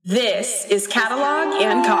This is Catalog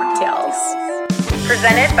and Cocktails,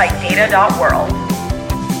 presented by Data.World.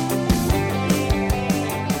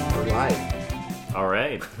 We're live. All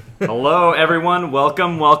right. Hello, everyone.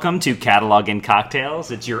 Welcome to Catalog and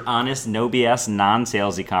Cocktails. It's your honest, no BS,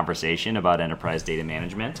 non-salesy conversation about enterprise data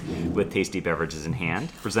management with tasty beverages in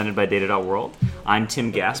hand, presented by Data.World. I'm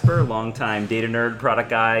Tim Gasper, longtime data nerd,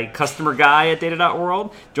 product guy, customer guy at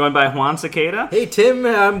Data.World, joined by Juan Cicada. Hey, Tim.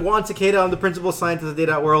 I'm Juan Cicada. I'm the principal scientist at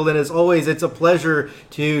Data.World, and as always, it's a pleasure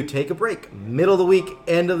to take a break. Middle of the week,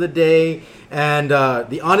 end of the day, and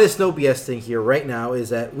the honest, no BS thing here right now is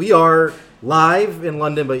that we are live in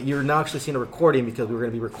London, but you're not actually seeing a recording because we were going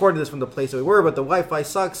to be recording this from the place that we were, but the Wi-Fi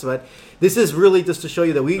sucks. But this is really just to show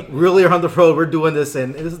you that we really are on the road. We're doing this,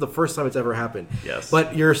 and this is the first time it's ever happened. Yes.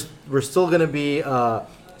 But we're still going to be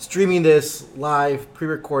streaming this live,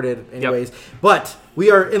 pre-recorded anyways. Yep. But we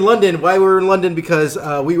are in London. Why we're in London? Because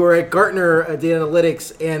we were at Gartner Data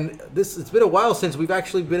Analytics, and it's been a while since we've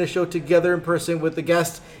actually been a show together in person with the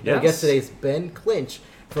guest. Yes. Our guest today is Ben Clinch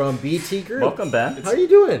from BT Group. Welcome, Ben. How are you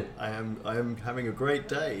doing? I am having a great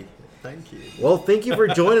day. Thank you. Well, thank you for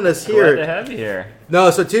joining us here. Glad to have you here. No,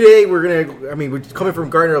 so today we're coming from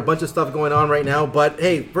Gartner, a bunch of stuff going on right now. But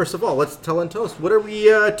hey, first of all, let's tell and toast. What are we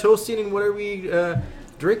toasting and what are we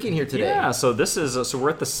drinking here today? Yeah, so we're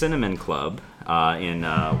at the Cinnamon Club in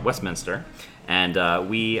Westminster, and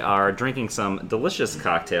we are drinking some delicious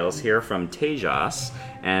cocktails here from Tejas.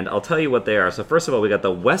 And I'll tell you what they are. So first of all, we got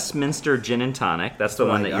the Westminster Gin and Tonic. That's the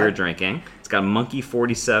one that you're drinking. It's got Monkey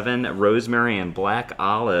 47, Rosemary, and Black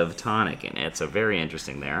Olive Tonic in it. So very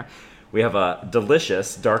interesting there. We have a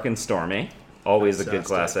delicious Dark and Stormy. Always a good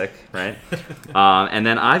classic, right? And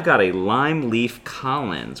then I've got a Lime Leaf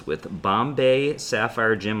Collins with Bombay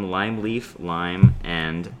Sapphire Gin, Lime Leaf, Lime,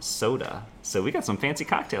 and Soda. So we got some fancy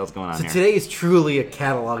cocktails going on here. So today is truly a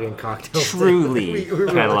catalog and cocktails. Truly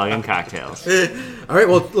catalog and cocktails. All right,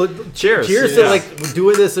 well, cheers. Cheers to we're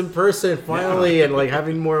doing this in person finally and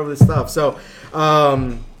having more of this stuff. So,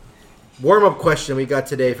 warm-up question we got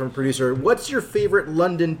today from producer. What's your favorite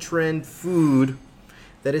London trend food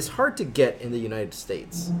that is hard to get in the United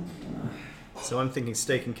States? So I'm thinking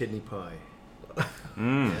steak and kidney pie.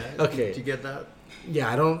 Mm. Yeah, Okay. Did you get that?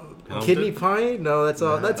 Yeah, I don't. Kidney pie? No, that's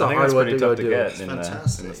a hard one to go do. Get in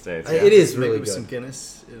fantastic. In the States. Yeah. It is really Maybe with good. some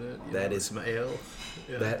Guinness in it. That is some ale.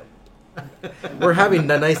 Yeah. That. We're having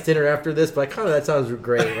a nice dinner after this, but that sounds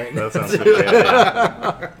great right now. That sounds good.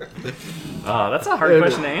 That's a hard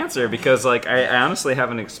question to answer because, I honestly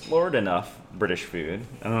haven't explored enough British food.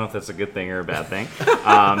 I don't know if that's a good thing or a bad thing.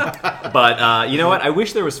 But you know what? I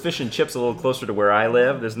wish there was fish and chips a little closer to where I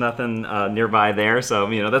live. There's nothing nearby there, so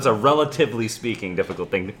that's a relatively speaking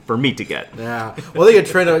difficult thing for me to get. Yeah. Well, I think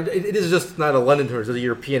a trend. It is just not a London tour; it's a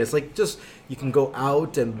European. It's just you can go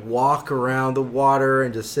out and walk around the water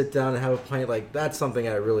and just sit down and have a pint. That's something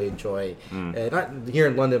I really enjoy. Not here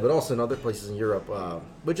in London, but also in other places in Europe,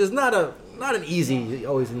 which is not always an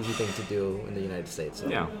easy thing to do in the United States. So.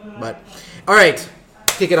 Yeah. But all right,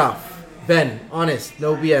 kick it off. Ben, honest,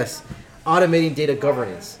 no BS. Automating data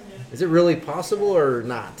governance. Is it really possible or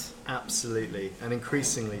not? Absolutely, and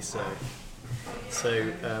increasingly so.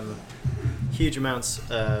 So, huge amounts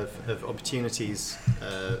of opportunities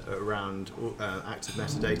around active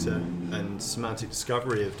metadata and semantic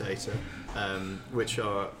discovery of data, which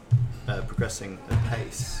are progressing at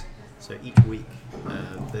pace. So each week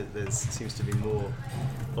there seems to be more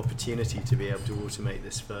opportunity to be able to automate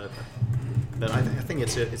this further. But I think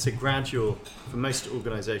it's a gradual, for most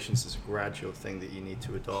organizations, it's a gradual thing that you need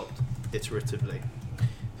to adopt iteratively.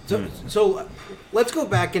 So let's go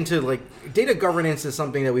back into data governance is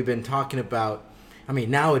something that we've been talking about. I mean,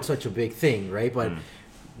 now it's such a big thing, right? But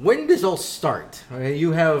when did this all start? Okay,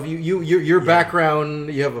 you have your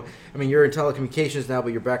background. You're in telecommunications now,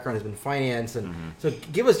 but your background has been finance, and so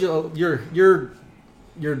give us your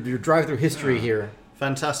drive through history here.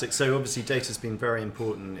 Fantastic. So obviously, data's been very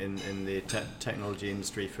important in the technology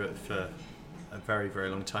industry for a very, very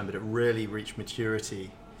long time, but it really reached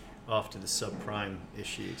maturity after the subprime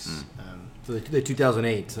issues. So the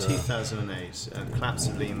 2008. 2008, collapse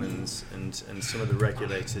of Lehman's, and some of the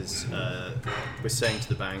regulators were saying to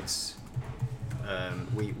the banks,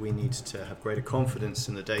 we need to have greater confidence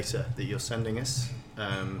in the data that you're sending us,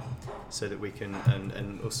 so that we can,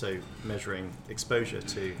 and also measuring exposure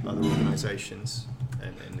to other organizations,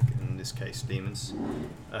 in this case Lehman's.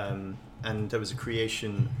 And there was a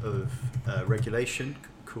creation of regulation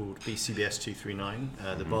called BCBS 239,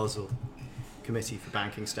 the Basel Committee for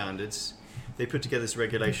Banking Standards. They put together this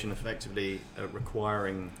regulation effectively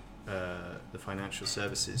requiring the financial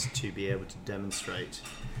services to be able to demonstrate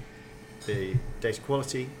the data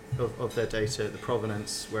quality of their data, the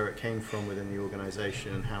provenance, where it came from within the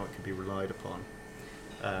organization, and how it could be relied upon.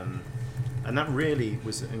 And that really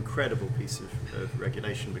was an incredible piece of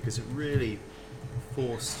regulation, because it really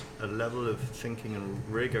forced a level of thinking and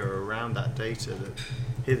rigor around that data that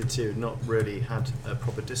hitherto had not really had a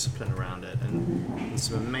proper discipline around it, and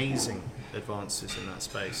some amazing advances in that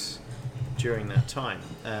space during that time.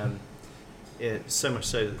 So much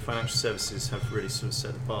so that financial services have really sort of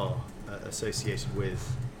set the bar associated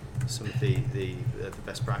with some of the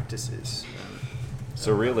best practices.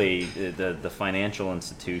 So really, the financial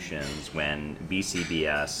institutions, when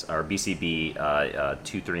BCBS or BCB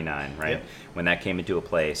 239, right? Yep. When that came into a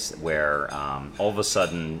place where all of a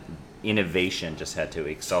sudden innovation just had to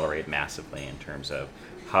accelerate massively in terms of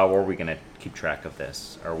how are we going to keep track of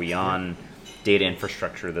this? Are we on data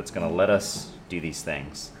infrastructure that's going to let us do these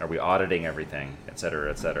things? Are we auditing everything, et cetera,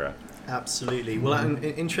 et cetera? Absolutely. Well, and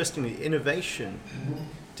interestingly, innovation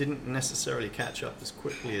didn't necessarily catch up as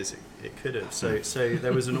quickly as it could have. So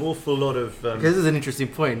there was an awful lot of... This is an interesting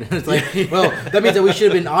point. It's like, well, that means that we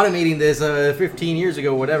should have been automating this 15 years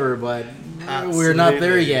ago, whatever, but we're not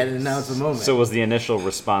there yet, and now it's the moment. So was the initial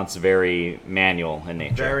response very manual in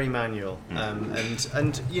nature? Very manual.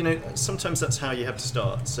 And you know, sometimes that's how you have to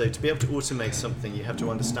start. So to be able to automate something, you have to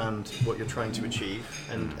understand what you're trying to achieve.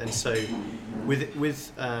 And so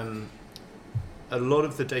with a lot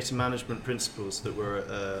of the data management principles that were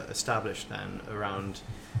established then around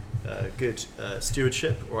good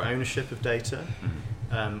stewardship or ownership of data,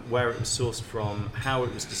 where it was sourced from, how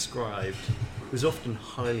it was described, was often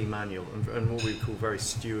highly manual and what we call very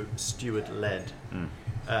steward-led.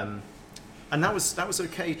 And that was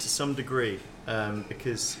okay to some degree,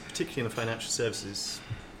 because particularly in the financial services,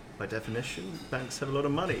 by definition, banks have a lot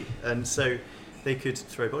of money, and so they could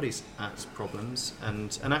throw bodies at problems,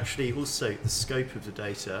 and actually also the scope of the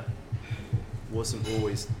data wasn't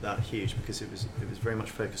always that huge, because it was very much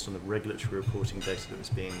focused on the regulatory reporting data that was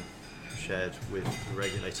being shared with the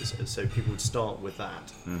regulators, so people would start with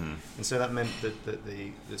that. And so that meant that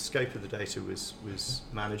the scope of the data was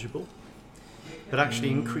manageable. But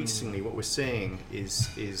actually increasingly what we're seeing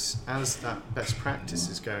is as that best practice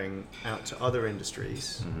is going out to other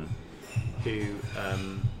industries who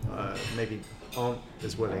maybe aren't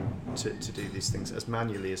as willing to do these things as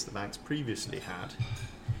manually as the banks previously had,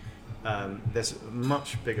 there's a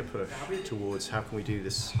much bigger push towards how can we do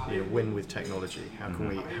this, win with technology, how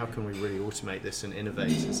can we really automate this and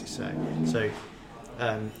innovate, as you say. So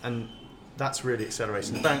and that's really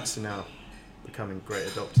accelerating. The banks are now becoming great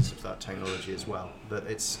adopters of that technology as well, but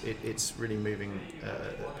it's really moving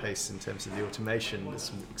at pace in terms of the automation. There's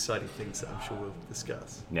some exciting things that I'm sure we'll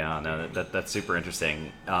discuss. No, that's super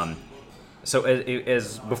interesting. So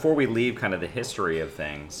as before we leave kind of the history of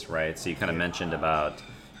things, right? So you kind of mentioned about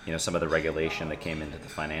some of the regulation that came into the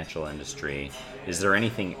financial industry. Is there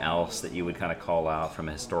anything else that you would kind of call out from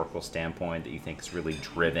a historical standpoint that you think has really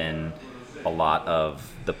driven a lot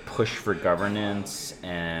of the push for governance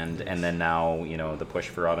and then now the push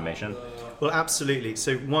for automation? Well, absolutely.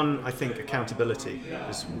 So one, I think accountability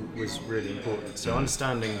was really important. So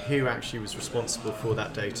understanding who actually was responsible for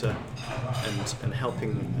that data and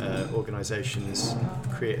helping organizations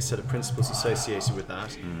create a set of principles associated with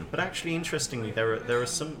that. But actually, interestingly, there are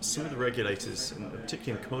some of the regulators,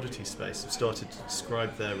 particularly in the commodity space, have started to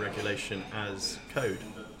describe their regulation as code.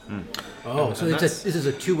 Oh, so this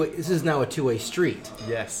is now a two-way street.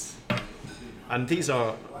 Yes. And these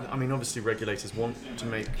are, obviously regulators want to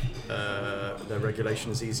make their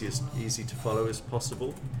regulation as easy to follow as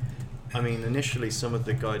possible. Initially some of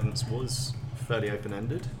the guidance was fairly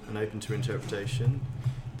open-ended and open to interpretation.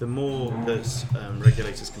 The more that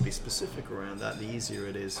regulators can be specific around that, the easier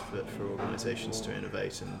it is for organizations to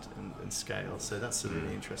innovate and scale. So that's a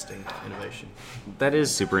really interesting innovation. That is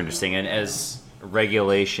super interesting. And as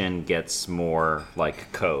regulation gets more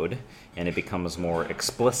like code and it becomes more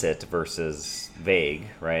explicit versus vague,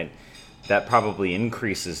 right? That probably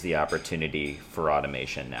increases the opportunity for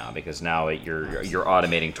automation now, because now you're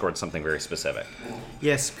automating towards something very specific.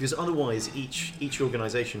 Yes, because otherwise each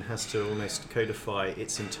organization has to almost codify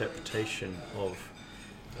its interpretation of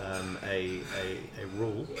a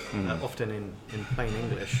rule, often in plain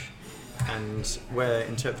English. And where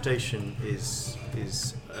interpretation is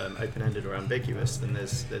open-ended or ambiguous, then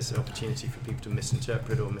there's an opportunity for people to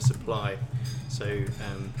misinterpret or misapply. So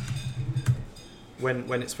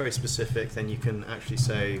when it's very specific, then you can actually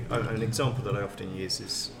say, an example that I often use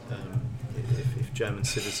is if German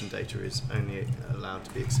citizen data is only allowed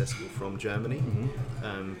to be accessible from Germany,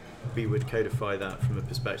 we would codify that from a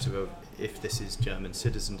perspective of, if this is German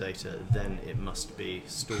citizen data, then it must be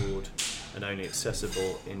stored and only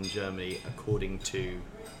accessible in Germany according to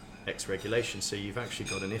X regulation. So you've actually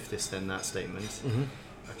got an if this then that statement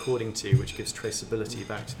according to, which gives traceability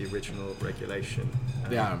back to the original regulation.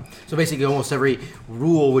 Yeah. So basically, almost every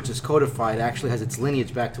rule which is codified actually has its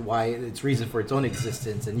lineage back to why its reason for its own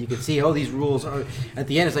existence, and you can see how these rules are. At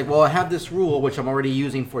the end, it's like, well, I have this rule which I'm already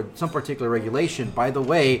using for some particular regulation. By the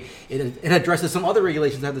way, it addresses some other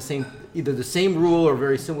regulations that have the same, either the same rule or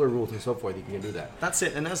very similar rules and so forth. You can do that. That's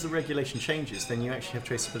it. And as the regulation changes, then you actually have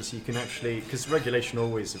traceability. You can actually, because regulation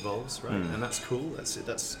always evolves, right? And that's cool. That's it.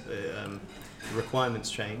 The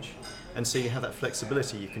requirements change, and so you have that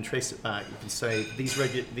flexibility. You can trace it back. You can say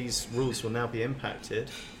these rules will now be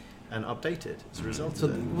impacted and updated as a result So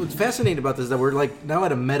of it. what's fascinating about this is that we're like now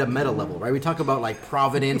at a meta level, right? We talk about like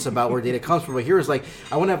provenance, about where data comes from, but here is like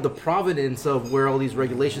I want to have the provenance of where all these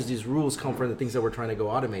regulations, these rules come from, the things that we're trying to go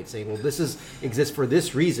automate. Saying, well, this exists for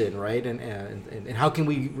this reason, right? And how can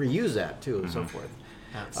we reuse that too, and so forth.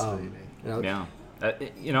 Absolutely.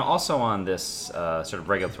 Also on this sort of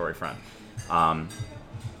regulatory front,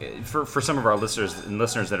 for some of our listeners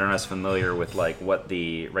that aren't as familiar with like what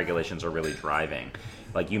the regulations are really driving,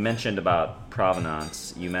 like you mentioned about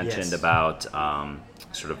provenance, you mentioned about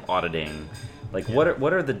sort of auditing. Like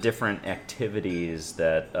what are the different activities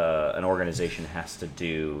that an organization has to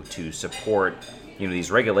do to support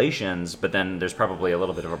these regulations, but then there's probably a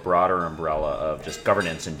little bit of a broader umbrella of just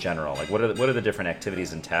governance in general. Like what are the different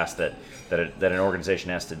activities and tasks that an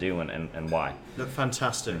organization has to do and why? Look,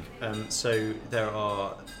 fantastic. So there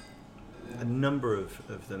are a number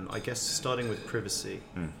of them. I guess starting with privacy.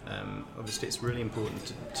 Obviously, it's really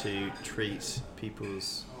important to treat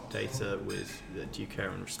people's data with due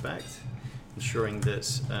care and respect, ensuring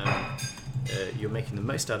that you're making the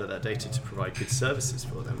most out of that data to provide good services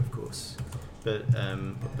for them, of course.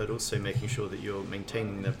 But also making sure that you're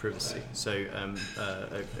maintaining their privacy. So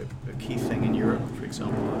a key thing in Europe, for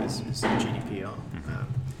example, is GDPR,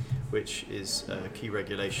 which is a key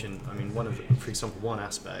regulation. I mean, for example, one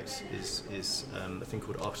aspect is a thing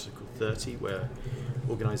called Article 30, where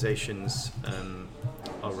organizations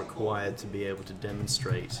are required to be able to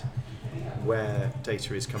demonstrate where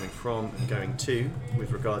data is coming from and going to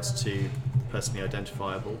with regards to personally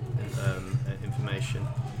identifiable information,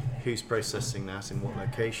 who's processing that, in what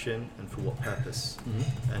location, and for what purpose,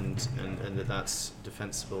 and that's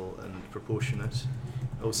defensible and proportionate.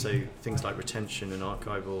 Also, things like retention and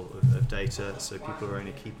archival of data, so people are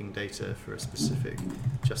only keeping data for a specific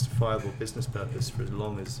justifiable business purpose for as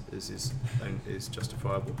long as is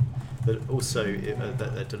justifiable. But also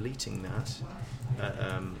that they're deleting that,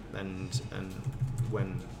 and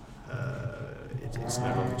when it's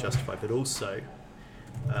no longer justified. But also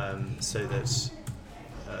so that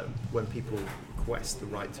when people request the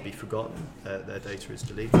right to be forgotten, their data is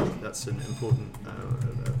deleted. That's an important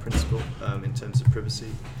principle in terms of privacy.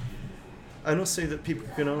 And also that people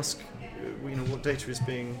can ask, what data is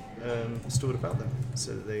being stored about them,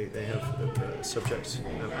 so that they have subject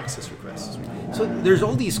access requests. So there's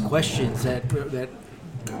all these questions that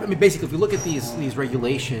I mean, basically, if we look at these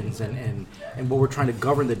regulations and what we're trying to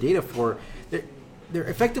govern the data for, they're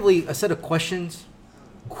effectively a set of questions,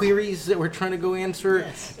 queries that we're trying to go answer,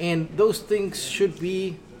 and those things should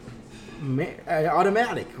be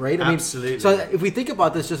automatic, right? Absolutely. I mean, so if we think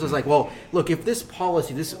about this just as like, well, look, if this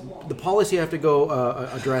policy, the policy I have to go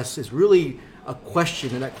address is really a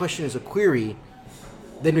question, and that question is a query,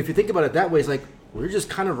 then if you think about it that way, it's like we're just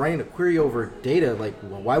kind of writing a query over data. Like,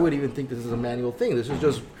 well, why would you even think this is a manual thing? This is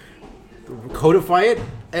just codify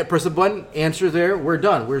it, press a button, answer there, we're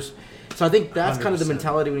done. So I think that's 100%. Kind of the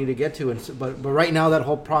mentality we need to get to. But right now, that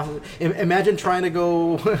whole process. Imagine trying to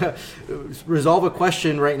go resolve a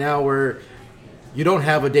question right now where you don't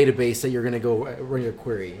have a database that you're going to go run your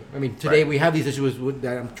query. I mean, today we have these issues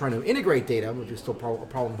that I'm trying to integrate data, which is still a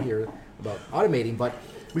problem here about automating. But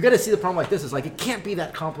we got to see the problem like this. It's like it can't be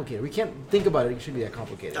that complicated. We can't think about it. It shouldn't be that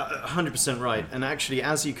complicated. 100% right. And actually,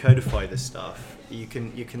 as you codify this stuff, you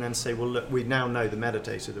can then say, well, look, we now know the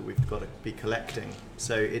metadata that we've got to be collecting.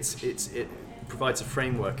 So it provides a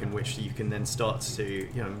framework in which you can then start to,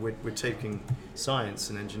 we're taking science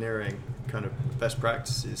and engineering kind of best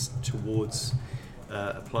practices towards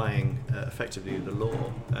applying effectively the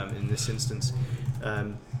law in this instance.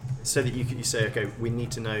 So that you say, okay, we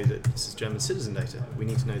need to know that this is German citizen data. We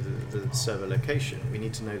need to know the server location. We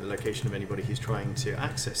need to know the location of anybody who's trying to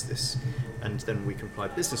access this, and then we can apply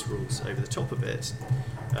business rules over the top of it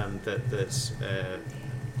that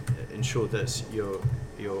ensure that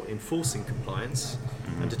you're enforcing compliance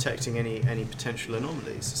and detecting any potential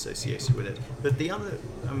anomalies associated with it. But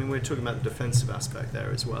we're talking about the defensive aspect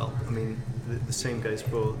there as well. I mean, the same goes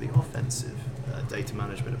for the offensive data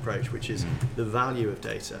management approach, which is the value of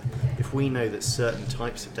data. If we know that certain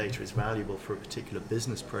types of data is valuable for a particular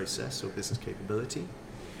business process or business capability,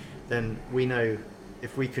 then we know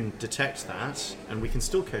if we can detect that, and we can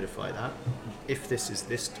still codify that, if this is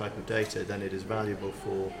this type of data, then it is valuable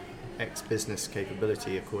for X business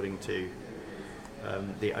capability according to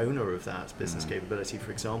the owner of that business capability,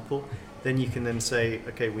 for example. Then you can then say,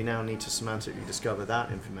 okay, we now need to semantically discover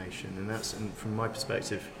that information. And from my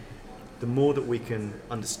perspective, the more that we can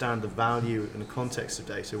understand the value and the context of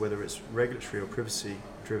data, whether it's regulatory or privacy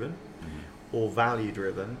driven or value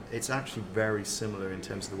driven, it's actually very similar in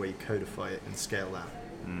terms of the way you codify it and scale that.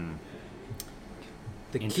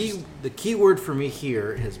 The key word for me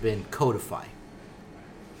here has been codify.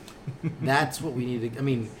 That's what we need to, I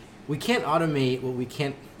mean, we can't automate what we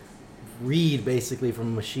can't read, basically, from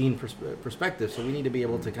a machine perspective. So we need to be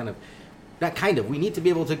able to we need to be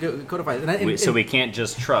able to codify it. So we can't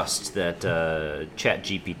just trust that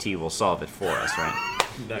ChatGPT will solve it for us, right?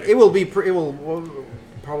 No. It will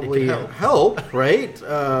probably help, right?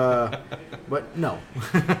 But no.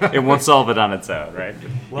 It won't solve it on its own, right?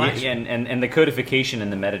 Well, and the codification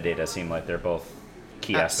and the metadata seem like they're both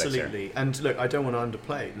key aspects here. Absolutely. And look, I don't want to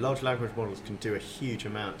underplay. Large language models can do a huge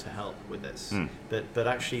amount to help with this. But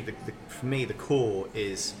actually, for me, the core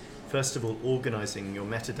is, first of all, organizing your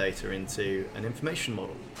metadata into an information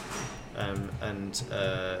model.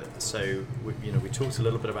 So we talked a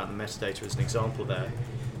little bit about the metadata as an example there.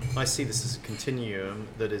 I see this as a continuum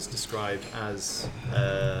that is described as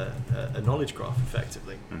a knowledge graph,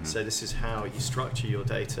 effectively. So this is how you structure your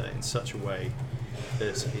data in such a way that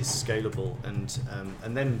is scalable,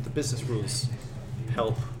 and then the business rules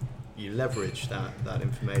help you leverage that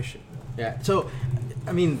information. Yeah. So,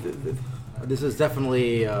 I mean, this is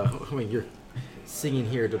definitely. You're singing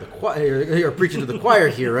here to the choir. You're preaching to the choir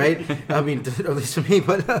here, right? I mean, at least to me.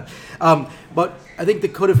 But I think the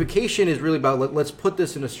codification is really about let's put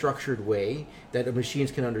this in a structured way that the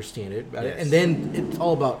machines can understand it, Yes. and then it's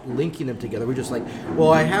all about linking them together. We're just like,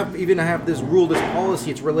 well, I have this rule, this policy.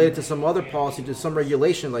 It's related to some other policy, to some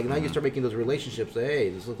regulation. Like now, you start making those relationships. Hey,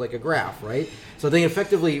 this looks like a graph, right? So I think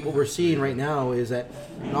effectively, what we're seeing right now is that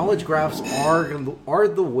knowledge graphs are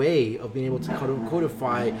the way of being able to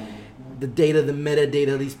codify the data, the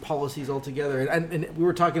metadata, these policies all together. And we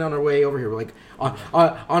were talking on our way over here. We're like,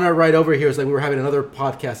 on our ride over here, it's like we were having another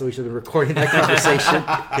podcast that we should have been recording that conversation.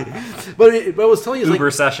 but I was telling you, it's Uber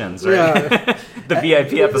like, sessions, right? Yeah. The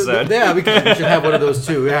VIP episode. Yeah, we should have one of those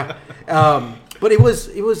too. Yeah. But it was.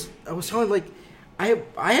 I was telling, like, I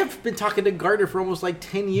have been talking to Gartner for almost like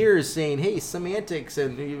 10 years, saying, hey, semantics,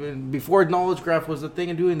 and even before knowledge graph was a thing,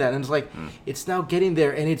 and doing that, and it's like it's now getting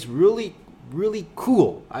there, and it's really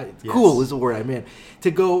cool. Cool is the word I meant.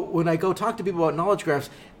 To go, when I go talk to people about knowledge graphs,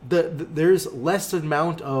 there's less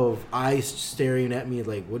amount of eyes staring at me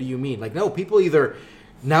like, what do you mean? Like, no, people either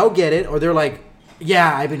now get it, or they're like,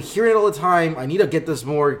 yeah, I've been hearing it all the time. I need to get this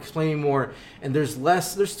more, explaining more. And there's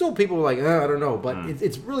still people who are like, I don't know. But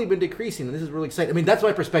it's really been decreasing, and this is really exciting. I mean, that's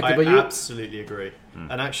my perspective. I absolutely agree.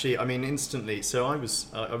 And actually, I mean, instantly, so I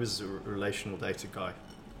was a relational data guy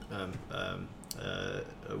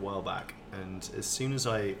a while back. And as soon as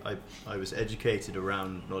I was educated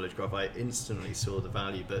around knowledge graph, I instantly saw the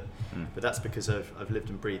value. But that's because I've lived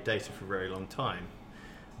and breathed data for a very long time.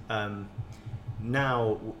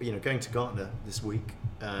 Now, going to Gartner this week,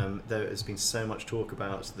 there has been so much talk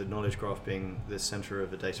about the knowledge graph being the center of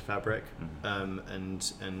the data fabric,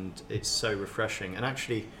 and it's so refreshing. And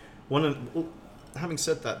actually, having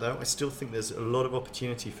said that, though, I still think there's a lot of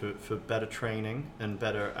opportunity for better training and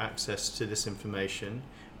better access to this information.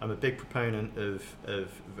 I'm a big proponent of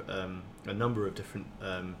a number of different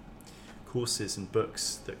courses and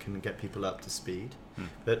books that can get people up to speed.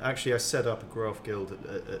 But actually, I set up a graph guild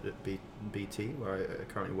at BT, where I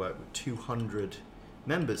currently work with 200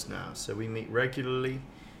 members now. So we meet regularly,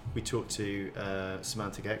 we talk to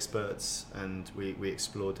semantic experts, and we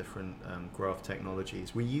explore different graph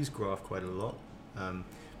technologies. We use graph quite a lot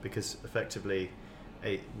because effectively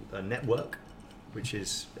a network, which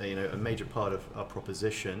is a major part of our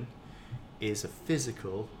proposition, is a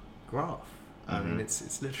physical graph. I mean,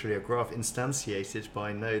 it's literally a graph instantiated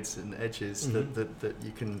by nodes and edges that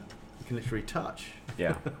you can literally touch.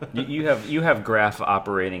 Yeah, you have graph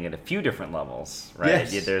operating at a few different levels,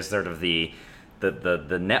 right? Yes. There's sort of the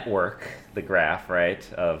network, the graph,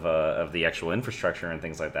 right, of the actual infrastructure and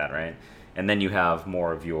things like that, right? And then you have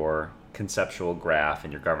more of your conceptual graph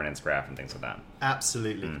and your governance graph and things like that.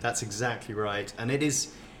 Absolutely, that's exactly right. And it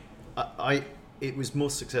is, it was more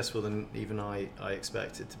successful than even I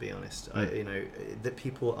expected, to be honest. That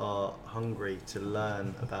people are hungry to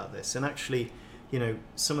learn about this. And actually,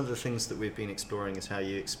 some of the things that we've been exploring is how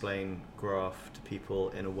you explain graph to people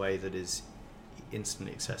in a way that is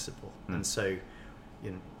instantly accessible. And so,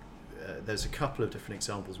 there's a couple of different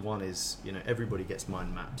examples. One is, everybody gets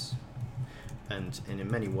mind maps. And in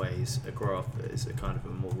many ways, a graph is a kind of a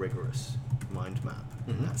more rigorous mind map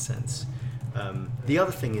in that sense. The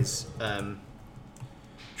other thing is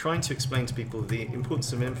trying to explain to people the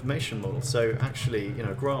importance of an information model. So actually,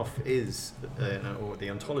 a graph is, or the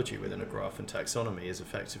ontology within a graph and taxonomy is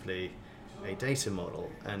effectively a data model.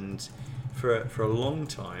 And for a long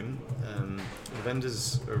time, the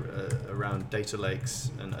vendors around data lakes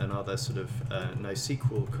and other sort of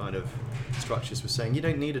NoSQL kind of structures were saying you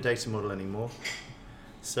don't need a data model anymore.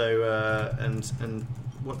 So and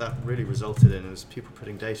what that really resulted in was people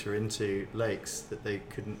putting data into lakes that they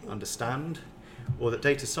couldn't understand, or that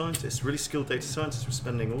data scientists, really skilled data scientists, were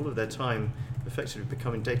spending all of their time effectively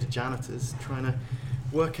becoming data janitors, trying to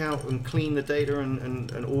work out and clean the data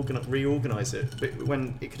and reorganize it, but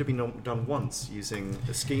when it could have been done once using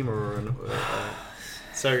a schema or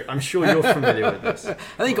so I'm sure you're familiar with this.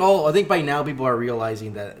 I think by now people are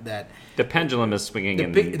realizing that the pendulum is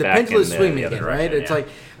swinging the pendulum is swinging again, right? It's like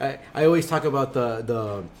I always talk about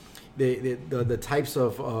the types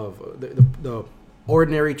of the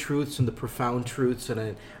ordinary truths and the profound truths,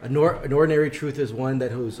 and an ordinary truth is one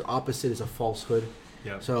that whose opposite is a falsehood.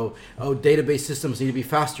 Yeah. So, database systems need to be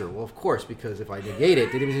faster. Well, of course, because if I negate it,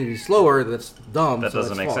 database need to be slower. That's dumb. That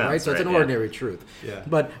doesn't make sense, right? So it's an ordinary truth. Yeah.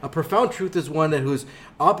 But a profound truth is one that whose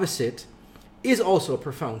opposite is also a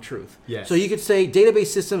profound truth. Yes. So you could say database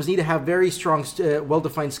systems need to have very strong,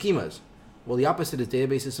 well-defined schemas. Well, the opposite is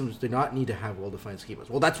database systems do not need to have well-defined schemas.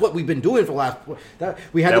 Well, that's what we've been doing for the last...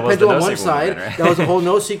 we had the pendulum on one side. Movement, right? That was a whole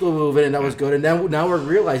NoSQL movement, and that was good. And now we're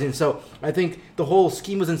realizing. So I think the whole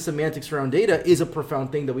schemas and semantics around data is a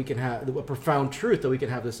profound thing that we can have, a profound truth that we can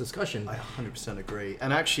have this discussion. I 100% agree.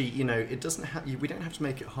 And actually, it doesn't have... we don't have to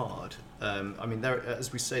make it hard. There,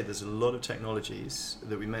 as we say, there's a lot of technologies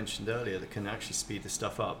that we mentioned earlier that can actually speed this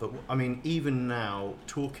stuff up. But, even now,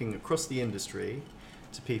 talking across the industry...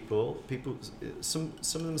 to people, some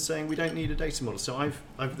of them are saying we don't need a data model. So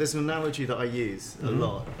there's an analogy that I use a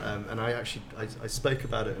lot, and I spoke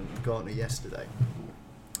about it in Gartner yesterday,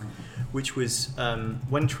 which was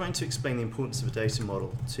when trying to explain the importance of a data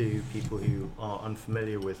model to people who are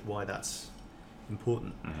unfamiliar with why that's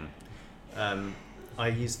important. I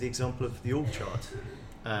use the example of the org chart.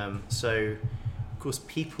 So, of course,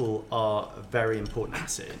 people are a very important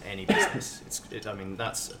asset in any business.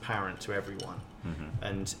 That's apparent to everyone.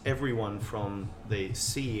 And everyone from the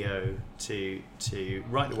CEO to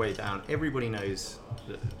right the way down, everybody knows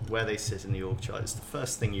where they sit in the org chart. It's the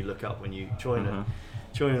first thing you look up when you join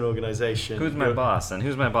an organization. Who's my boss and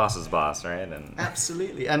who's my boss's boss, right? And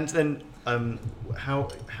absolutely. And then how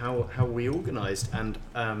are we organized, and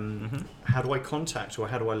how do I contact or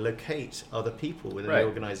how do I locate other people within the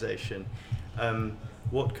organization?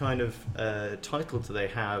 What kind of title do they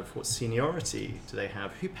have? What seniority do they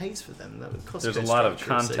have? Who pays for them? There's a lot of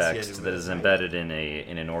context that is embedded in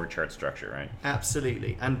an org chart structure, right?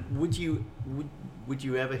 Absolutely. And would you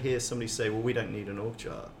ever hear somebody say, "Well, we don't need an org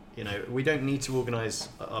chart. We don't need to organize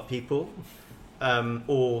our people,"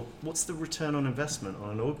 or "What's the return on investment on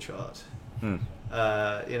an org chart?"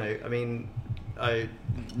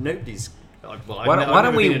 Nobody's. Why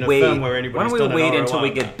don't we wait until we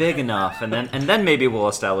get big enough, and then maybe we'll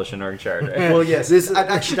establish an org chart. Right? Well, yes.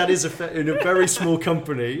 Actually, that is in a very small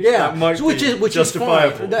company. That might be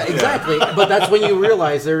justifiable. Exactly. But that's when you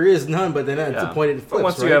realize there is none. But then at the point it flips. But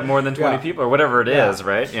once you have more than 20 people or whatever it is,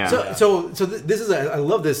 right? Yeah. So this is I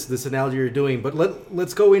love this analogy you're doing. But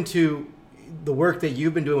let's go into the work that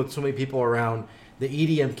you've been doing with so many people around the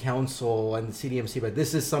EDM Council and the CDMC. But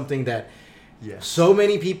this is something that. Yes. So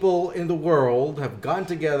many people in the world have gotten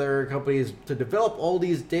together, companies, to develop all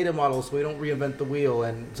these data models so we don't reinvent the wheel.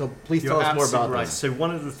 And so please tell us more about this. So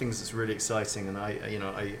one of the things that's really exciting, and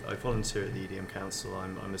I volunteer at the EDM Council.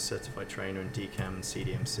 I'm a certified trainer in DCAM and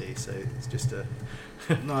CDMC, so it's just a...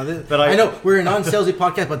 But I know we're a non-salesy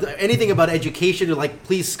podcast, but anything about education,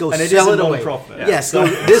 please go sell it away. Non-profit. Yeah. Yes,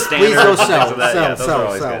 please go sell.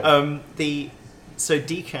 So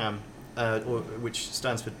DCAM, which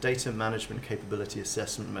stands for Data Management Capability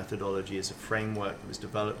Assessment Methodology, is a framework that was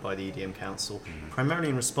developed by the EDM Council, primarily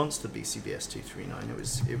in response to the BCBS 239.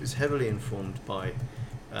 It was heavily informed by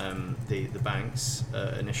the banks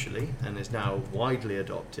initially, and is now widely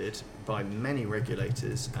adopted by many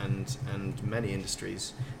regulators and many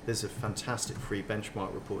industries. There's a fantastic free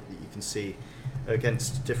benchmark report that you can see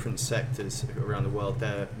against different sectors around the world,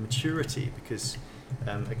 their maturity, because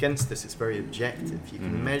against this, it's very objective. You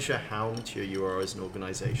can measure how mature you are as an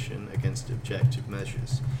organization against objective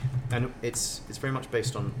measures. And it's very much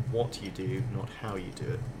based on what you do, not how you do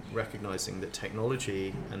it. Recognizing that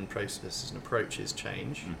technology and processes and approaches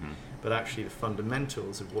change, but actually the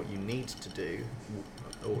fundamentals of what you need to do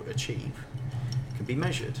or achieve can be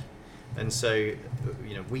measured. And so,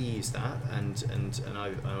 we use that, and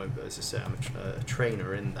I, as I say, I'm a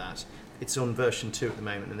trainer in that. It's on version 2 at the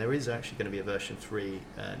moment, and there is actually going to be a version 3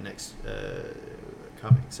 next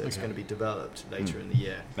coming. So it's going to be developed later in the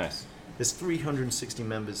year. Nice. There's 360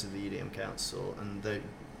 members of the EDM Council, and they're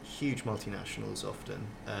huge multinationals often,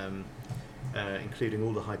 including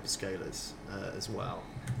all the hyperscalers as well.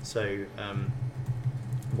 So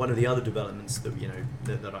one of the other developments that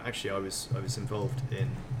that I was involved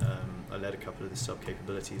in, I led a couple of the sub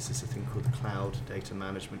capabilities. There's a thing called the Cloud Data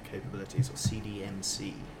Management Capabilities, or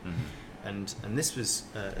CDMC, and this was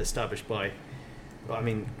established by,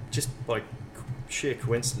 just by sheer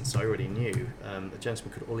coincidence. I already knew a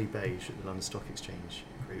gentleman called Ollie Beige at the London Stock Exchange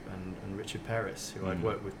Group, and Richard Perris, who I'd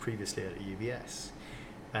worked with previously at UBS.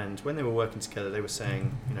 And when they were working together, they were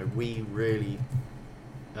saying, we really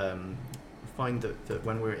find that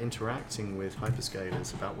when we're interacting with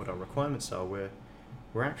hyperscalers about what our requirements are, we're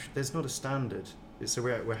actually, there's not a standard. So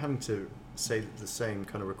we're having to say the same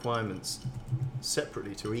kind of requirements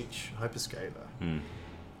separately to each hyperscaler.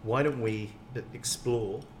 Why don't we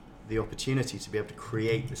explore the opportunity to be able to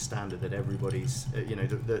create the standard that everybody's,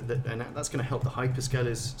 and that's going to help the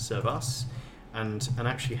hyperscalers serve us, and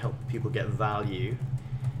actually help people get value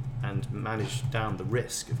and manage down the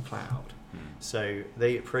risk of cloud. So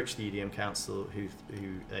they approached the EDM Council, who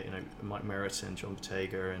Mike Merritt and John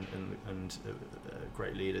Bottega and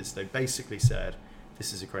great leaders. They basically said,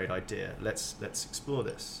 "This is a great idea. Let's explore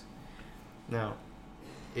this." Now,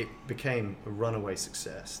 it became a runaway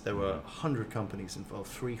success. There were 100 companies involved,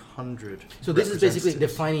 300. So this is basically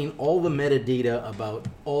defining all the metadata about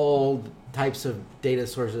all types of data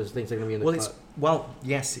sources, things that are going to be in the cloud. Well,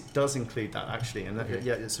 yes, it does include that actually, and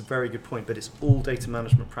it's a very good point. But it's all data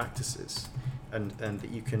management practices, and that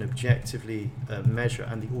you can objectively measure,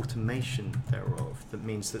 and the automation thereof. That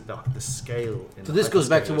means that the scale. So this goes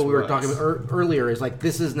back to what we were talking about earlier. Is like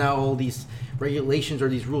this is now all these regulations or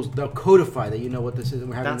these rules. They'll codify that you know what this is, and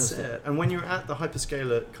we're having That's it. And when you're at the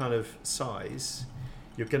hyperscaler kind of size,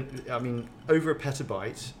 you're going. Over a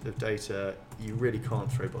petabyte of data, you really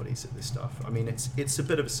can't throw bodies at this stuff. It's a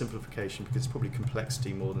bit of a simplification because it's probably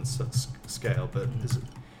complexity more than scale, but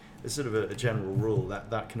there's sort of a general rule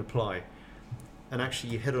that can apply. And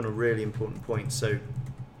actually, you hit on a really important point. So,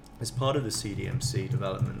 as part of the CDMC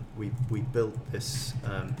development, we built this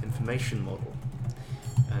information model,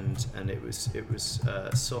 and it was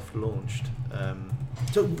soft launched.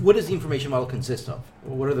 So, what does the information model consist of?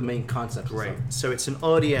 What are the main concepts? Great. So it's an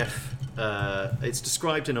RDF. It's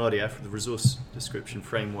described in RDF, the Resource Description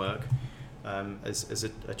Framework, as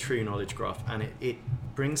a true knowledge graph, and it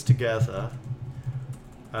brings together.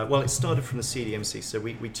 It started from the CDMC, so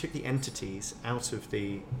we took the entities out of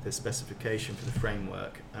the specification for the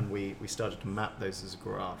framework, and we started to map those as a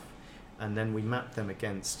graph, and then we mapped them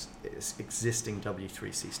against existing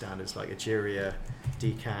W3C standards like Ageria,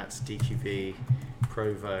 DCAT, DQV,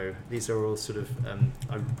 Provo. These are all sort of,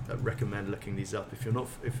 I recommend looking these up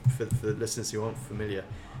if for the listeners who aren't familiar.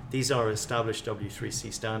 These are established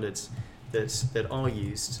W3C standards that are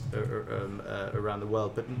used around the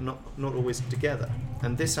world, but not always together.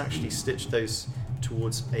 And this actually stitched those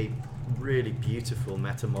towards a really beautiful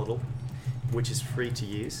meta model, which is free to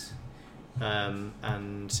use,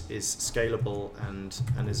 and is scalable, and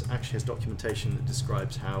actually has documentation that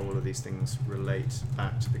describes how all of these things relate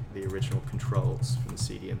back to the original controls from the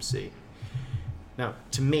CDMC. Now,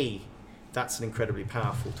 to me, that's an incredibly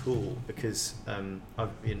powerful tool because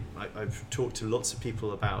I've talked to lots of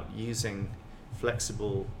people about using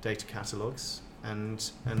flexible data catalogs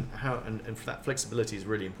and that flexibility is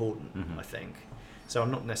really important, I think. So I'm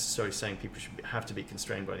not necessarily saying people should have to be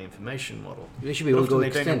constrained by the information model. They should be able to go They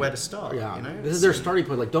extend. don't know where to start. Yeah, this is It's their starting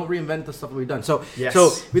point. Like, don't reinvent the stuff that we've done. So, Yes.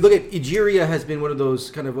 so we look at Ageria has been one of those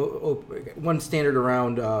kind of one standard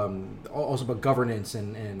around also about governance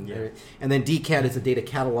and then DCAT is a data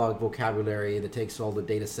catalog vocabulary that takes all the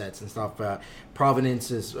data sets and stuff. Provenance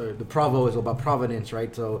is the Provo is about provenance,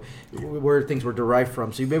 right? So where things were derived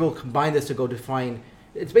from. So you'll be able to combine this to go define.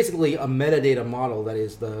 It's basically a metadata model that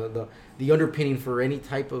is the underpinning for any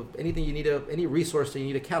type of anything you need any resource that you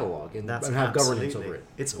need a catalog and have governance over it.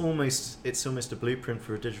 It's almost a blueprint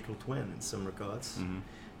for a digital twin in some regards.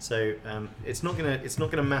 So it's not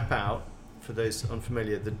gonna map out, for those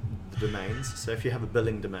unfamiliar, the domains. So if you have a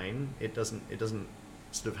billing domain, it doesn't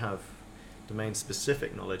sort of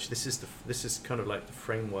domain-specific knowledge, this is kind of like the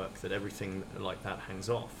framework that everything like that hangs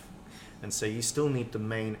off. And so you still need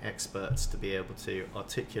domain experts to be able to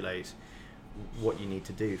articulate what you need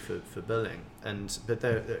to do for billing. But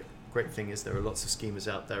the great thing is there are lots of schemas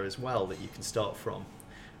out there as well that you can start from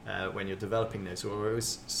when you're developing those. Or I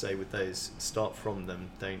always say with those, start from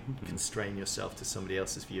them. Don't constrain yourself to somebody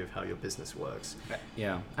else's view of how your business works.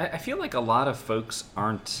 Yeah, I feel like a lot of folks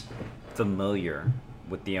aren't familiar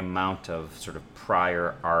with the amount of sort of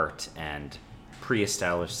prior art and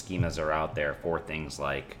pre-established schemas are out there for things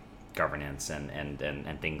like governance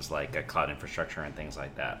and things like cloud infrastructure and things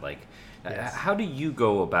like that. Like, Yes. How do you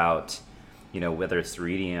go about, whether it's through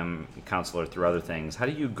EDM Council or through other things, how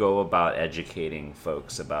do you go about educating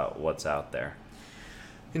folks about what's out there?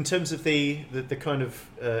 In terms of the kind of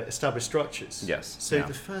established structures. Yes. So yeah.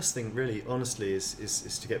 the first thing, really, honestly,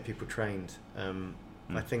 is to get people trained.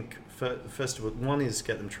 I think, first of all, one is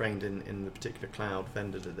get them trained in the particular cloud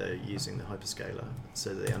vendor that they're using, the hyperscaler,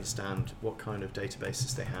 so that they understand what kind of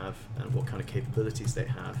databases they have and what kind of capabilities they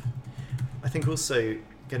have. I think also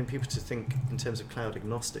getting people to think in terms of cloud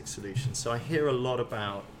agnostic solutions. So I hear a lot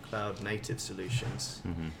about cloud native solutions.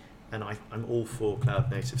 And I'm all for cloud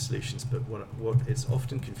native solutions, but what it's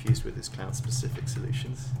often confused with is cloud specific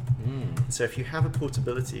solutions. So if you have a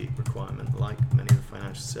portability requirement, like many of the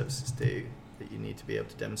financial services do, that you need to be able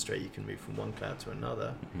to demonstrate you can move from one cloud to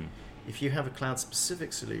another, if you have a cloud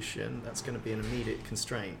specific solution, that's going to be an immediate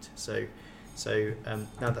constraint. So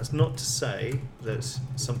now that's not to say that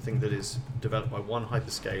something that is developed by one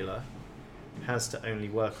hyperscaler has to only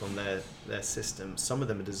work on their system. Some of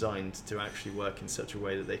them are designed to actually work in such a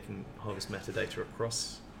way that they can harvest metadata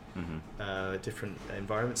across different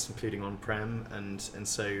environments, including on-prem. And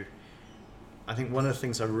so I think one of the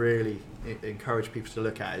things I really encourage people to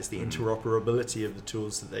look at is the interoperability of the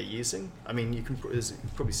tools that they're using. I mean, you can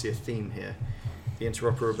probably see a theme here. The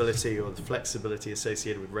interoperability or the flexibility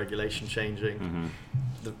associated with regulation changing,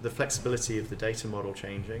 the flexibility of the data model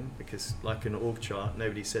changing, because like an org chart,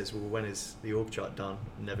 nobody says, well, when is the org chart done?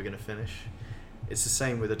 I'm never going to finish. It's the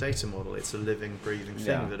same with a data model. It's a living, breathing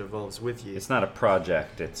thing that evolves with you. It's not a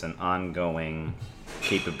project. It's an ongoing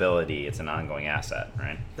capability. It's an ongoing asset,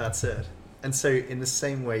 right? That's it. And so in the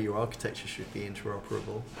same way, your architecture should be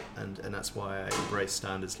interoperable. And that's why I embrace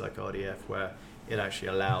standards like RDF, where it actually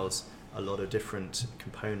allows a lot of different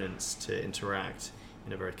components to interact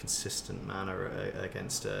in a very consistent manner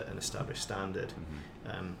against an established standard.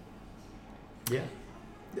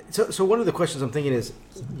 So one of the questions I'm thinking is,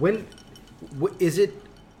 when should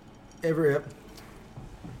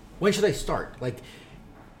I start? Like,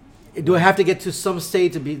 do I have to get to some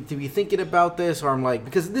state to be thinking about this, or I'm like,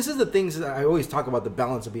 because this is the things that I always talk about, the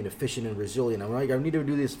balance of being efficient and resilient. I'm like, I need to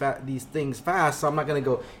do these things fast, so I'm not going to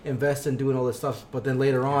go invest in doing all this stuff. But then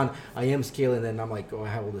later on, I am scaling, and I'm like, oh, I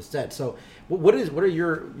have all this debt. So, what are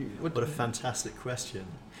your what a fantastic question.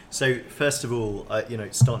 So first of all,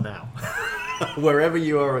 start now, wherever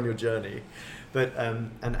you are on your journey. But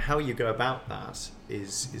and how you go about that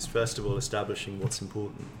is first of all establishing what's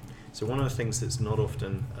important. So one of the things that's not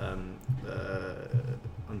often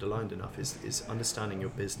underlined enough is understanding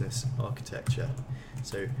your business architecture.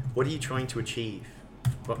 So what are you trying to achieve?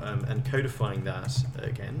 And codifying that,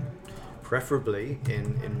 again, preferably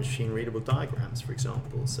in machine-readable diagrams, for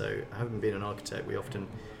example. So having been an architect, we often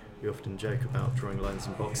joke about drawing lines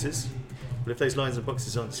and boxes. But if those lines and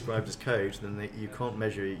boxes aren't described as code, then you can't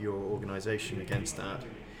measure your organization against that.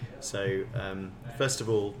 So first of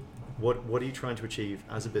all, what are you trying to achieve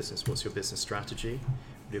as a business? What's your business strategy?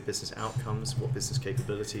 What are your business outcomes? What business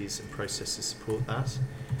capabilities and processes support that?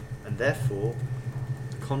 And therefore,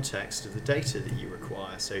 the context of the data that you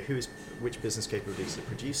require. So which business capabilities are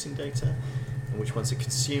producing data and which ones are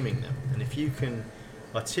consuming them? And if you can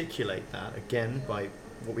articulate that, again, by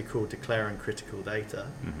what we call declaring critical data,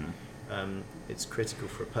 it's critical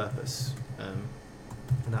for a purpose.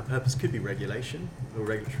 And that purpose could be regulation or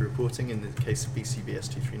regulatory reporting in the case of BCBS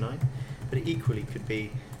 239, but it equally could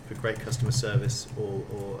be for great customer service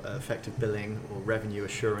or effective billing or revenue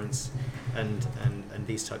assurance and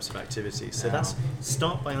these types of activities. So that's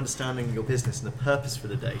start by understanding your business and the purpose for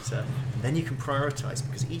the data, and then you can prioritize,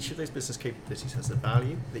 because each of those business capabilities has a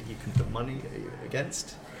value that you can put money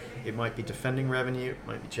against. It might be defending revenue, it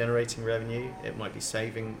might be generating revenue, it might be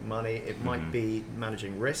saving money, it might be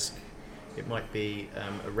managing risk. It might be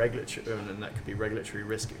a regulatory, and that could be regulatory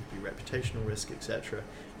risk, it could be reputational risk, etc.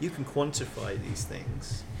 You can quantify these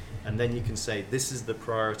things, and then you can say, this is the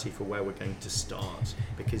priority for where we're going to start,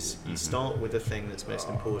 because you start with the thing that's most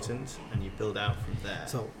important, and you build out from there.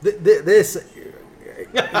 So this,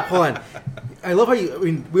 hold on. I love how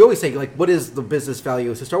we always say, like, what is the business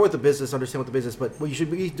value? So start with the business, understand what the business, but what you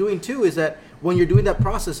should be doing too is that when you're doing that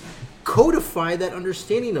process, codify that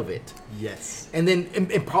understanding of it. Yes. And then,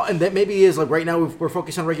 and that maybe is like right now we're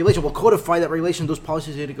focused on regulation. Well, codify that regulation, those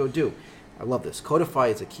policies you need to go do. I love this. Codify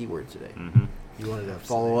is a key word today. Mm-hmm. You wanted to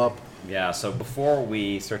follow up? Yeah, so before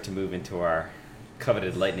we start to move into our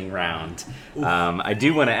coveted lightning round, I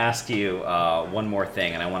do want to ask you one more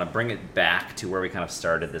thing, and I want to bring it back to where we kind of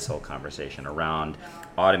started this whole conversation around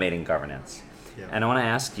automating governance. Yeah. And I want to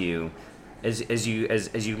ask you, as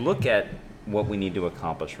you look at what we need to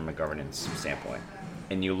accomplish from a governance standpoint,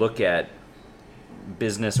 and you look at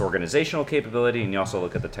business organizational capability, and you also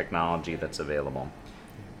look at the technology that's available,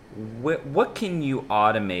 what can you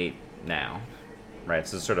automate now? Right,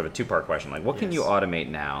 so it's sort of a two-part question. Like, what can you automate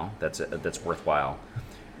now that's worthwhile,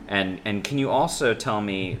 and can you also tell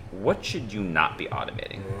me what should you not be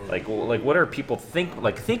automating? Like what are people think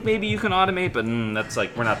maybe you can automate, but that's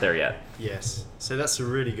like we're not there yet. Yes, so that's a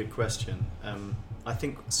really good question. I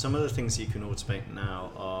think some of the things you can automate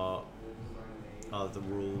now are the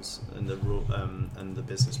rules and the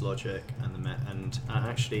business logic and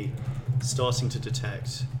actually starting to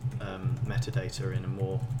detect metadata in a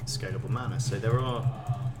more scalable manner. So there are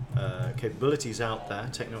capabilities out there,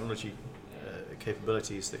 technology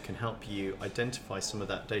capabilities that can help you identify some of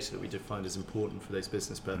that data that we defined as important for those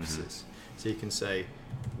business purposes. So you can say,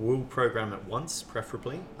 we'll program it once,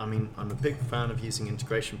 preferably. I mean, I'm a big fan of using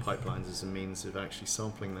integration pipelines as a means of actually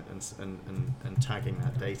sampling that and tagging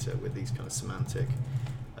that data with these kind of semantic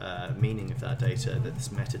meaning of that data, that's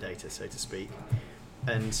metadata, so to speak.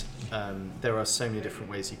 And there are so many different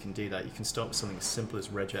ways you can do that. You can start with something as simple as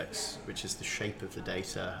regex, which is the shape of the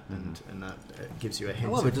data, and that gives you a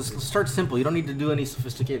hint. I love it. Just start simple. You don't need to do any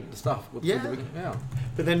sophisticated stuff. Yeah.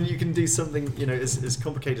 But then you can do something, as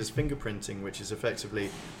complicated as fingerprinting, which is effectively,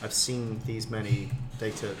 I've seen these many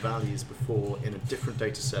data values before in a different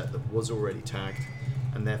data set that was already tagged,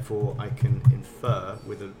 and therefore I can infer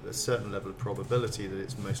with a certain level of probability that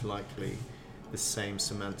it's most likely the same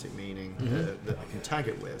semantic meaning that I can tag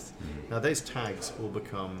it with. Now those tags will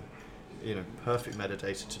become, perfect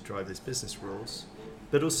metadata to drive these business rules,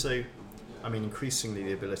 but also, increasingly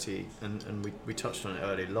the ability, and we touched on it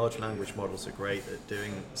earlier, large language models are great at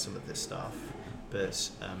doing some of this stuff, but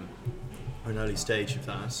are an early stage of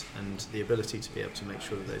that, and the ability to be able to make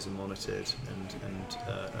sure that those are monitored and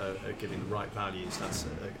are giving the right values, that's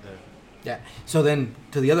Yeah. So then,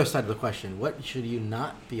 to the other side of the question, what should you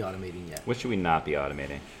not be automating yet? What should we not be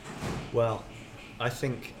automating? Well, I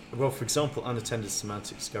think, for example, unattended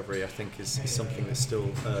semantic discovery, I think is something that's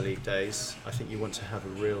still early days. I think you want to have a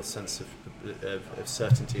real sense of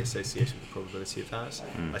certainty associated with the probability of that.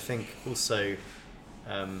 I think also...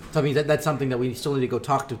 So I mean, that's something that we still need to go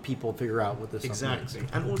talk to people, figure out what this exactly.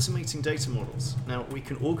 Is. And automating data models. Now, we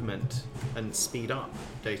can augment and speed up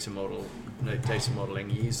data modeling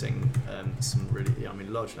using some really,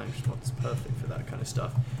 large language models are perfect for that kind of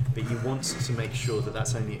stuff. But you want to make sure that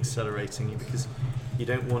that's only accelerating you, because you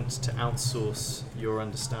don't want to outsource your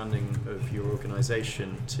understanding of your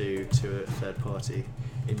organization to a third party,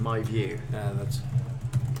 in my view.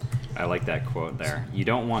 I like that quote there. You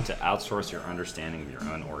don't want to outsource your understanding of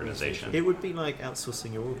your own organization. It would be like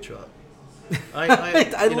outsourcing your org chart.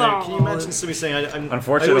 Can you imagine somebody saying,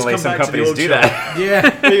 unfortunately, some companies do that.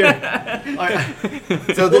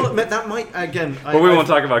 That might, again... But we won't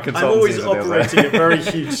talk about consultancies. I'm always operating at very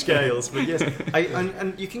huge scales, but yes.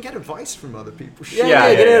 And you can get advice from other people. Get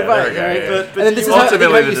advice. Right? But and this is how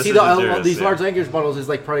you see these large language models is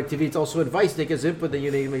like productivity. It's also advice. Take as input that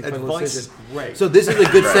you need to make final decisions. Great. So this is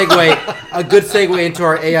a good segue into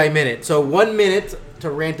our AI minute. So 1 minute to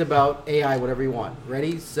rant about AI, whatever you want.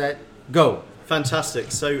 Ready, set, go.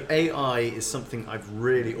 Fantastic. So AI is something I've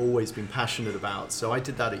really always been passionate about. So I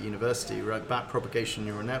did that at university, wrote backpropagation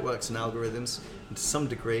neural networks and algorithms. And to some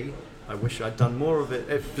degree, I wish I'd done more of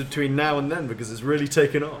it between now and then, because it's really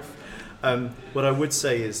taken off. What I would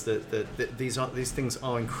say is that these things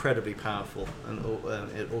are incredibly powerful and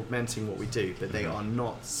augmenting what we do, but they are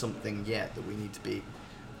not something yet that we need to be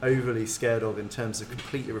overly scared of in terms of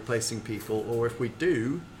completely replacing people, or if we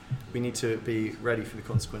do, we need to be ready for the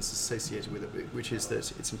consequences associated with it, which is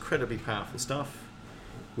that it's incredibly powerful stuff.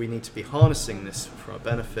 We need to be harnessing this for our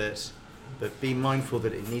benefit, but be mindful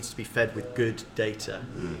that it needs to be fed with good data.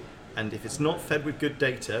 And if it's not fed with good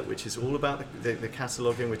data, which is all about the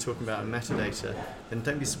cataloging we're talking about and metadata, then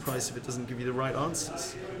don't be surprised if it doesn't give you the right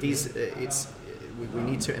answers. We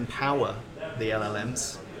need to empower the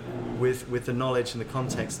LLMs with the knowledge and the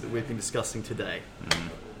context that we've been discussing today.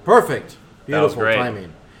 Perfect. That was Beautiful great.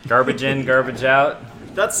 timing. Garbage in, garbage out.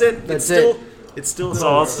 That's it. That's it's still it. It's still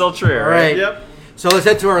It's still true, All right? right. Yep. So let's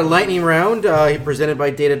head to our lightning round, presented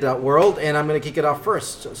by Data.World, and I'm going to kick it off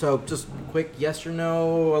first. So just quick yes or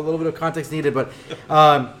no, a little bit of context needed, but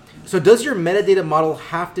so does your metadata model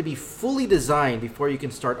have to be fully designed before you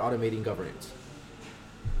can start automating governance?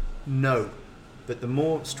 No. But the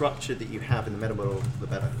more structure that you have in the meta model, the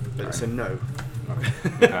better. But it's a no.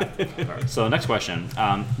 Okay. So next question.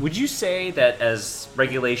 Would you say that as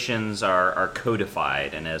regulations are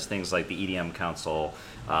codified and as things like the EDM Council,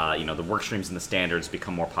 the work streams and the standards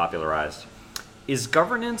become more popularized, is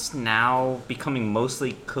governance now becoming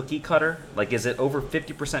mostly cookie cutter? Like, is it over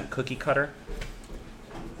 50% cookie cutter?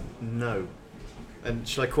 No. And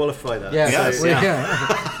should I qualify that? Yes. So,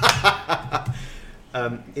 Yeah.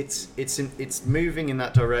 it's moving in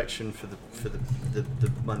that direction for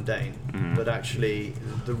the mundane, but actually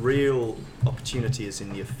the real opportunity is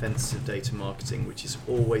in the offensive data marketing, which is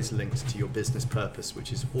always linked to your business purpose,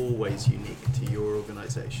 which is always unique to your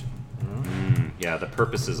organization. Yeah, the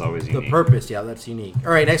purpose is always unique. The purpose, yeah, that's unique.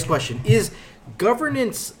 All right, next question. Is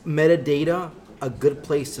governance metadata a good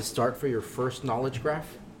place to start for your first knowledge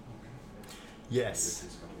graph?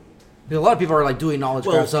 Yes. A lot of people are like doing knowledge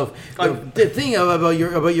graphs of the thing about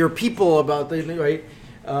your people, about the right.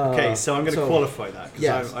 Okay, so I'm going to qualify that because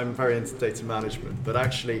yes. I'm very into data management, but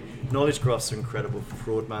actually knowledge graphs are incredible for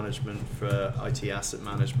fraud management, for IT asset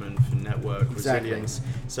management, for network resilience.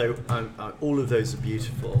 So all of those are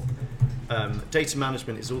beautiful. Data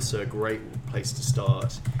management is also a great place to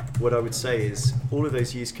start. What I would say is all of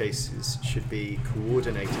those use cases should be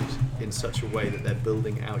coordinated in such a way that they're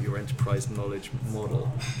building out your enterprise knowledge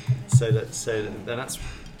model. So that's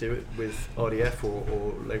do it with RDF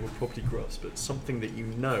or labeled property graphs, but something that you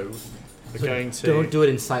know are going to... Don't do it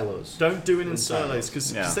in silos. Don't do it in silos,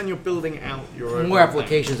 because then you're building out your own... More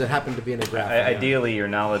applications that happen to be in a graph. Ideally, your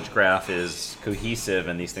knowledge graph is cohesive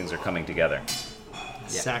and these things are coming together.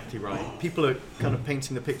 Exactly right. People are kind of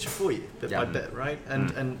painting the picture for you bit by bit, right?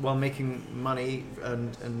 And while making money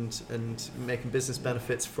and making business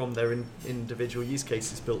benefits from their individual use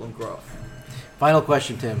cases built on graph. Final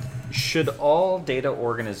question, Tim. Should all data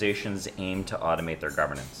organizations aim to automate their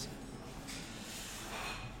governance?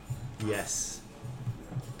 Yes.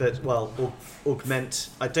 But augment.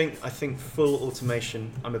 I think full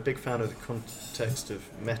automation. I'm a big fan of the context of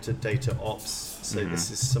metadata ops. So this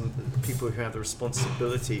is some people who have the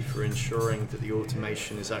responsibility for ensuring that the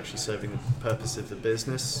automation is actually serving the purpose of the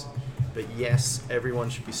business. But yes, everyone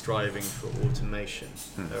should be striving for automation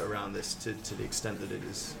around this to the extent that it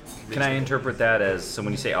is reasonable. Can I interpret that as, so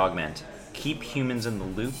when you say augment, keep humans in the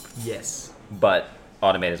loop, Yes. but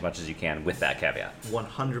automate as much as you can with that caveat?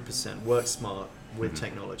 100%. Work smart with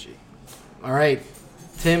technology. All right,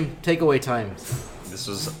 Tim, takeaway time. This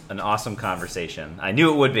was an awesome conversation. I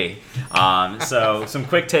knew it would be. So some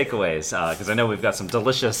quick takeaways, because I know we've got some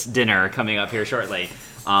delicious dinner coming up here shortly.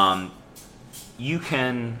 You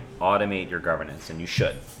can automate your governance, and you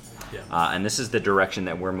should. Yeah. And this is the direction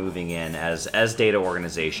that we're moving in as data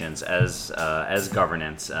organizations, as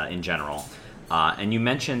governance in general. And you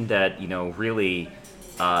mentioned that really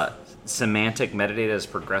semantic metadata is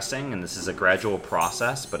progressing, and this is a gradual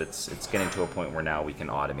process, but it's getting to a point where now we can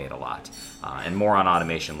automate a lot. And more on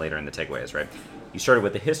automation later in the takeaways, right? You started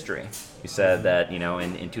with the history. You said that,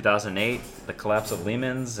 in 2008, the collapse of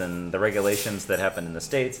Lehman's and the regulations that happened in the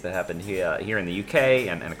States, that happened here in the UK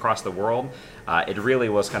and across the world, it really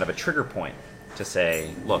was kind of a trigger point to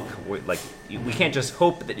say, look, we can't just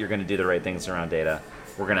hope that you're going to do the right things around data.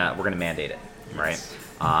 We're gonna mandate it, right?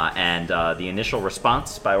 And the initial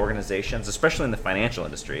response by organizations, especially in the financial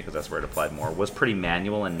industry, because that's where it applied more, was pretty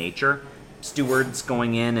manual in nature. Stewards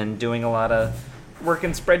going in and doing a lot of work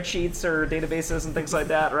in spreadsheets or databases and things like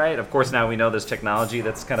that, right? Of course, now we know there's technology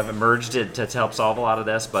that's kind of emerged to help solve a lot of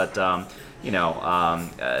this, but the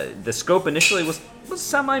scope initially was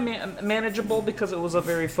semi-manageable because it was a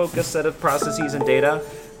very focused set of processes and data.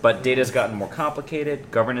 But data has gotten more complicated.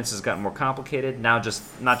 Governance has gotten more complicated. Now,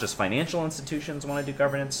 not just financial institutions want to do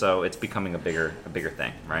governance, so it's becoming a bigger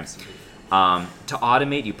thing, right? To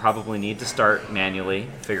automate, you probably need to start manually,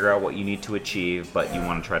 figure out what you need to achieve, but you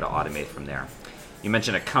want to try to automate from there. You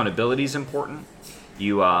mentioned accountability is important.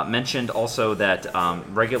 You mentioned also that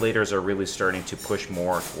regulators are really starting to push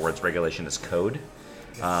more towards regulation as code.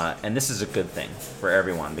 And this is a good thing for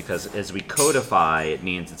everyone because as we codify, it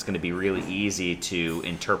means it's going to be really easy to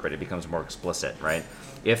interpret. It becomes more explicit, right?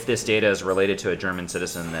 If this data is related to a German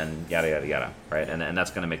citizen, then yada, yada, yada, right? And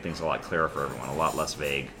that's going to make things a lot clearer for everyone, a lot less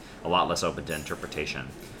vague, a lot less open to interpretation.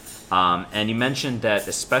 And you mentioned that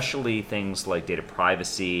especially things like data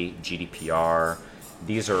privacy, GDPR,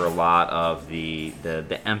 these are a lot of the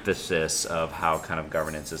emphasis of how kind of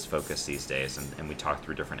governance is focused these days, and we talked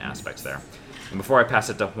through different aspects there. And before I pass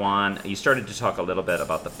it to Juan, you started to talk a little bit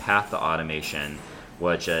about the path to automation,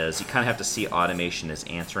 which is you kind of have to see automation as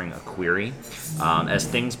answering a query. As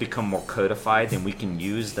things become more codified, then we can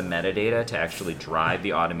use the metadata to actually drive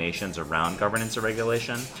the automations around governance or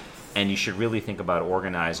regulation. And you should really think about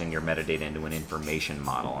organizing your metadata into an information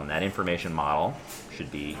model. And that information model should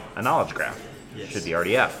be a knowledge graph. Yes. Should be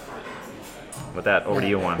RDF. With that, over to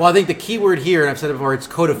you, Juan. Well, I think the key word here, and I've said it before, it's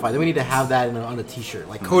codify. Then we need to have that on a t-shirt,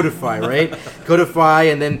 like codify, right? Codify,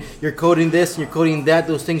 and then you're coding this, and you're coding that.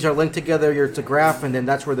 Those things are linked together. It's a graph, and then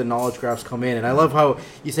that's where the knowledge graphs come in. And I love how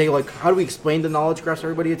you say, like, how do we explain the knowledge graphs to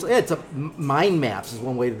everybody? It's a mind maps is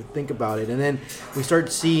one way to think about it. And then we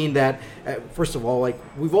start seeing that, first of all, like,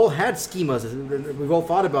 we've all had schemas. We've all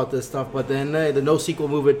thought about this stuff, but then the NoSQL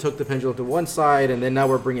movement took the pendulum to one side, and then now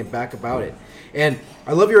we're bringing it back about it. And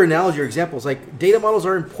I love your analogy, your examples. Like, data models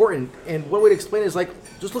are important, and one way to explain it is, like,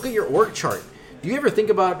 just look at your org chart. Do you ever think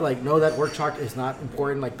about, like, no, that org chart is not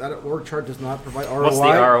important, like, that org chart does not provide ROI? What's the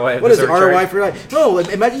ROI? What is the ROI for that? No,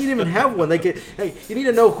 imagine you didn't even have one. Like, you need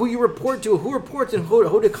to know who you report to, who reports, and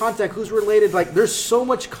who to contact, who's related. Like, there's so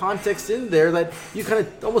much context in there that you kind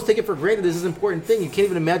of almost take it for granted. This is an important thing. You can't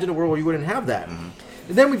even imagine a world where you wouldn't have that. Mm-hmm.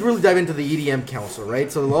 And then we really dive into the EDM Council,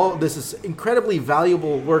 right? So this is incredibly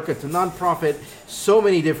valuable work. It's a nonprofit. So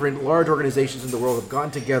many different large organizations in the world have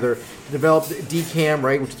gotten together to develop DCAM,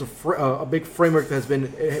 right, which is a big framework that has been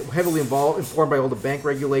heavily informed by all the bank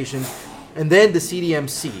regulations. And then the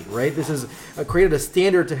CDMC, right? This has created a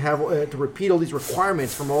standard to have to repeat all these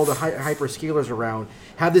requirements from all the hyperscalers around.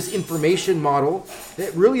 Have this information model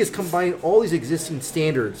that really is combining all these existing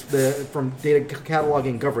standards from data catalog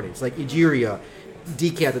and governance, like Egeria,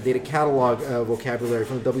 DCAT, the data catalog vocabulary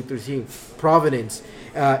from the W3C, provenance,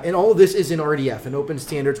 and all of this is in RDF and open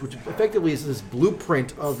standards, which effectively is this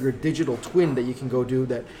blueprint of your digital twin that you can go do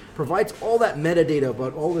that provides all that metadata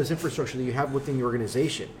about all this infrastructure that you have within your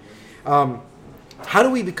organization. How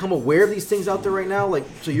do we become aware of these things out there right now? Like,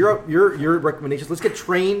 so your recommendations, let's get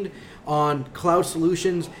trained on cloud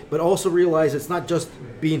solutions, but also realize it's not just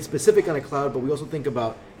being specific on a cloud, but we also think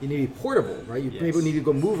about you need to be portable, right? You maybe need to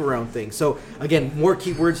go move around things. So again, more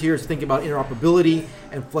keywords here is thinking about interoperability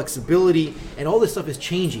and flexibility, and all this stuff is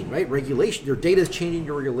changing, right? Regulation, your data is changing,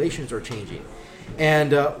 your regulations are changing.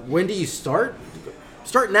 And when do you start?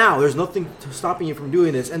 Start now. There's nothing stopping you from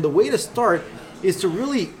doing this. And the way to start is to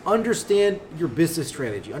really understand your business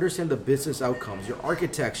strategy, understand the business outcomes, your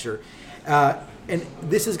architecture, and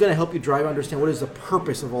this is going to help you understand what is the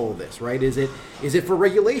purpose of all of this, right? Is it for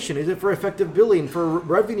regulation? Is it for effective billing, for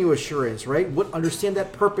revenue assurance, right? Understand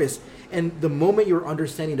that purpose, and the moment you're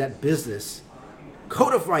understanding that business,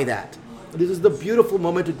 codify that. This is the beautiful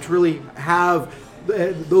moment to truly have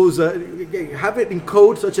have it in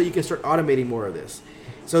code such that you can start automating more of this.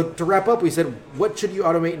 So to wrap up, we said, what should you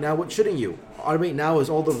automate now? What shouldn't you? Automate now is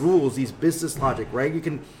all the rules, these business logic, right? You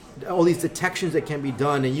can, all these detections that can be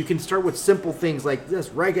done, and you can start with simple things like this,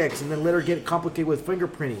 regex, and then later get complicated with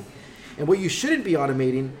fingerprinting. And what you shouldn't be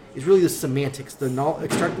automating is really the semantics,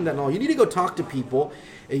 extracting that knowledge. You need to go talk to people,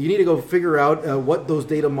 and you need to go figure out what those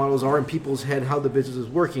data models are in people's head, how the business is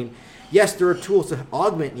working. Yes, there are tools to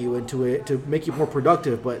augment you into it, to make you more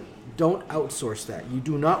productive, but don't outsource that. You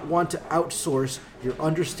do not want to outsource your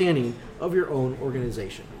understanding of your own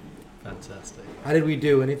organization. Fantastic. How did we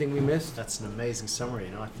do? Anything we missed? That's an amazing summary,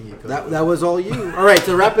 and I think you got that was all you. All right,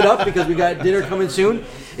 to wrap it up, because we got dinner coming soon,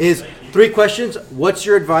 is 3 questions. What's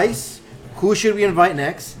your advice? Who should we invite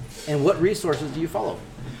next? And what resources do you follow?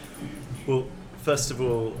 Well, first of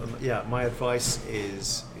all, my advice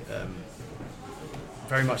is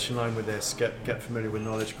very much in line with this. Get familiar with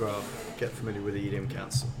Knowledge Graph. Get familiar with the EDM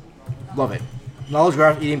Council. Love it. Knowledge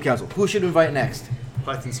Graph, EDM Council. Who should we invite next?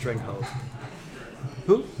 Python string held.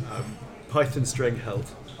 Who? Python string held.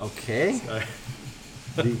 Okay.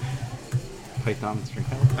 So, Python string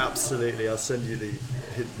held? Absolutely. I'll send you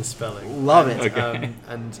the spelling. Love it. Okay.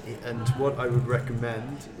 And what I would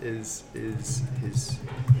recommend is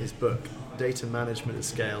his book, Data Management at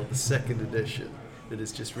Scale, the 2nd edition that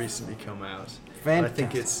has just recently come out. Fantastic. And I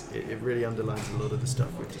think it really underlines a lot of the stuff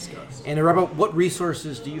we've discussed. And to wrap up, what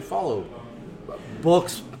resources do you follow?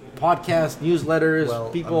 Books, podcasts,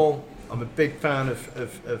 newsletters, people? I'm a big fan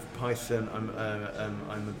of Python.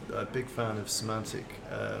 I'm a big fan of semantic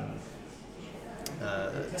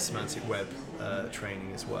web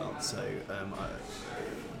training as well. So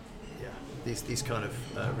these kind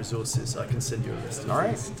of resources, I can send you a list of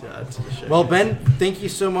things to add to the show. Well, Ben, thank you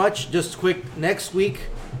so much. Just quick, next week,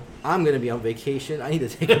 I'm going to be on vacation. I need to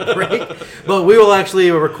take a break. But we will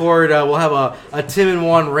actually record. We'll have a Tim and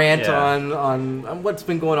Juan rant on what's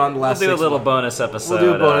been going on the last 6 months. We'll do a little bonus episode.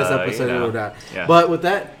 We'll do a bonus episode of that. Yeah. But with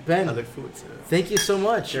that, Ben, I look forward to it. thank you so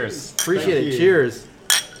much. Cheers. Appreciate Thank it. you. Cheers.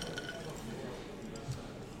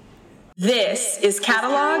 This is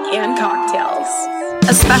Catalog and Cocktails.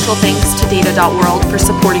 A special thanks to Data.World for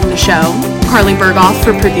supporting the show, Carly Berghoff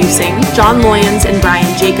for producing, John Loyens and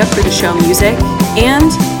Brian Jacob for the show music,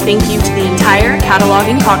 and thank you to the entire Catalog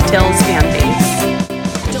and Cocktails fan base.